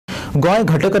गोय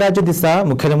घटक राज्य दिसा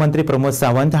मुख्यमंत्री प्रमोद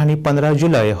सावंत हांणी 15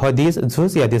 जुलय हो दीस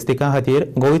झूज यादिस्तिकां खातीर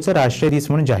गोंयचो राष्ट्रीय दीस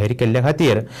म्हणून जाहीर केल्ल्या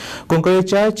खातीर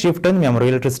कुंकळेच्या चिफ्टन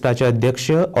मेमोरियल ट्रस्टाचे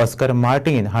अध्यक्ष ऑस्कर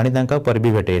मार्टिन हांणी तांकां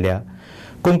परबीं भेटयल्या।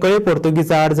 कुंकळे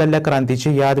पोर्तुगीज आड जाल्ल्या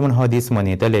क्रांतीची याद म्हूण हो दीस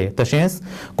मनयतले। तशेंच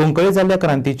कुंकळे जाल्ल्या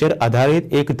क्रांतीचेर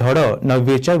आधारीत एक धडो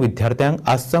 9वीच्या विद्यार्थ्यांक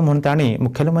आसचो म्हूण तांणी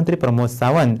मुख्यमंत्री प्रमोद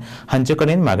सावंत हांचे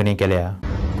कडेन मागणी केल्या।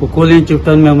 Cuncolim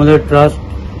chieftain memorial trust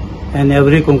and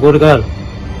every Kunkurkar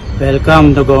welcome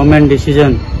the government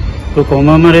decision to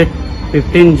commemorate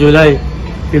 15 July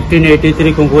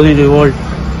 1583 Kunkule Revolt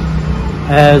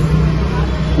as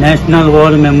National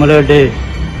War Memorial Day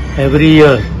every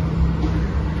year.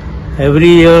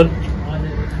 Every year,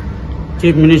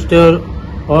 Chief Minister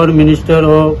or Minister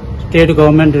or State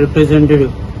Government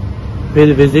representative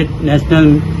will visit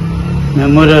National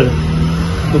Memorial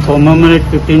to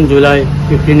commemorate 15 July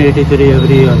 1583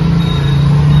 every year.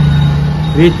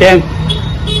 We thank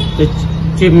the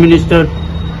Chief Minister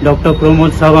Dr.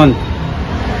 Pramod Sawant,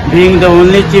 being the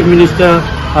only Chief Minister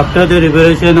after the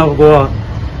liberation of Goa,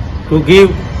 to give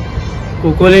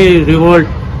Kunkule Revolt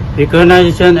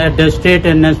recognition at the state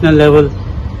and national level,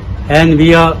 and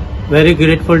we are very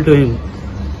grateful to him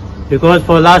because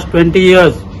for last 20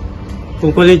 years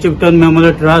Kunkule Chieftain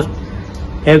Memorial Trust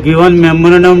have given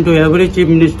memorandum to every Chief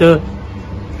Minister.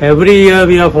 Every year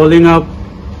we are following up,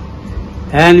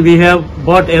 and we have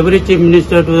brought every Chief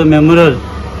Minister to the memorial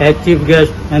as chief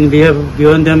guest, and we have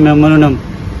given them memorandum.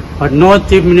 But no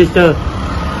Chief Minister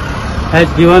has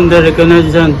given the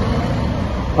recognition,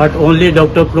 but only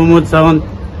Dr. Pramod Sawant,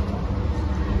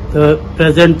 the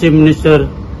present Chief Minister,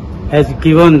 has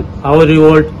given our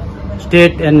revolt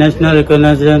state and national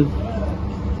recognition.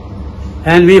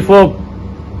 And we hope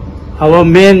our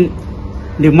main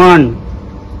demand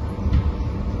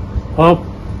of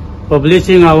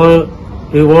publishing our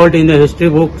revolt in the history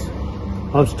books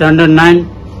of standard 9,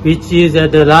 which is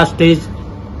at the last stage,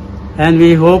 and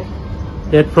we hope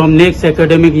that from next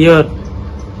academic year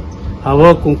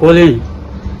our Kunkule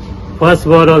first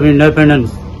war of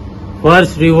independence,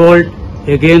 first revolt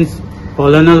against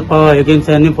colonial power, against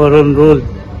any foreign rule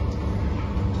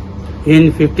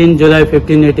in 15 July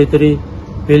 1583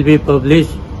 will be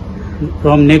published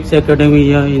from next academic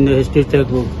year in the history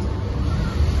textbook.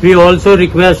 We also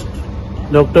request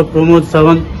Dr. Pramod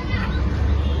Sawant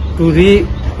to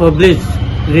republish,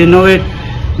 renovate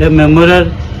the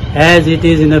memorial as it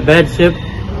is in a bad shape,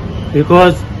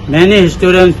 because many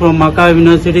historians from Makkah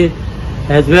University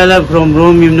as well as from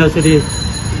Rome University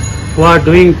who are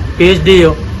doing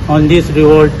PhD on this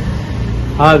revolt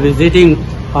are visiting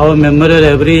our memorial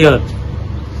every year,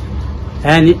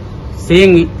 and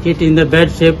seeing it in the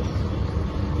bad shape,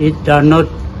 it does not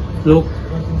look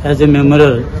as a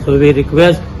memorial. So we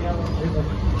request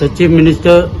the Chief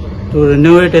Minister to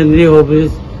renovate and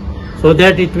republish so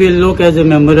that it will look as a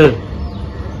memorial,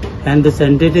 and the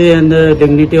sanctity and the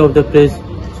dignity of the place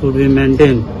should be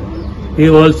maintained. We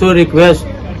also request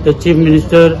the Chief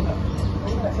Minister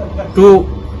to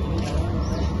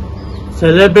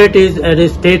celebrate it at a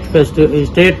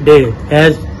state day,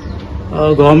 as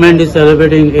government is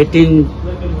celebrating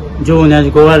 18 June as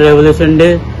Goa Revolution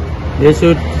Day. They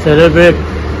should celebrate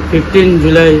 15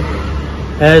 July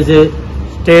as a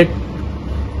state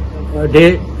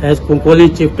day, as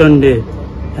Kunkule Chieftain Day,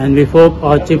 and we hope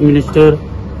our Chief Minister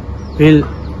will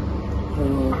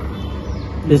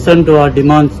listen to our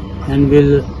demands and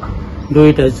will do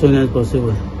it as soon as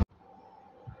possible.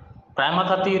 प्रायमा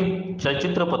खातीर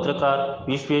चलचित्र पत्रकार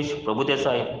विश्वेश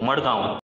प्रभुदेसाय, मडगांव।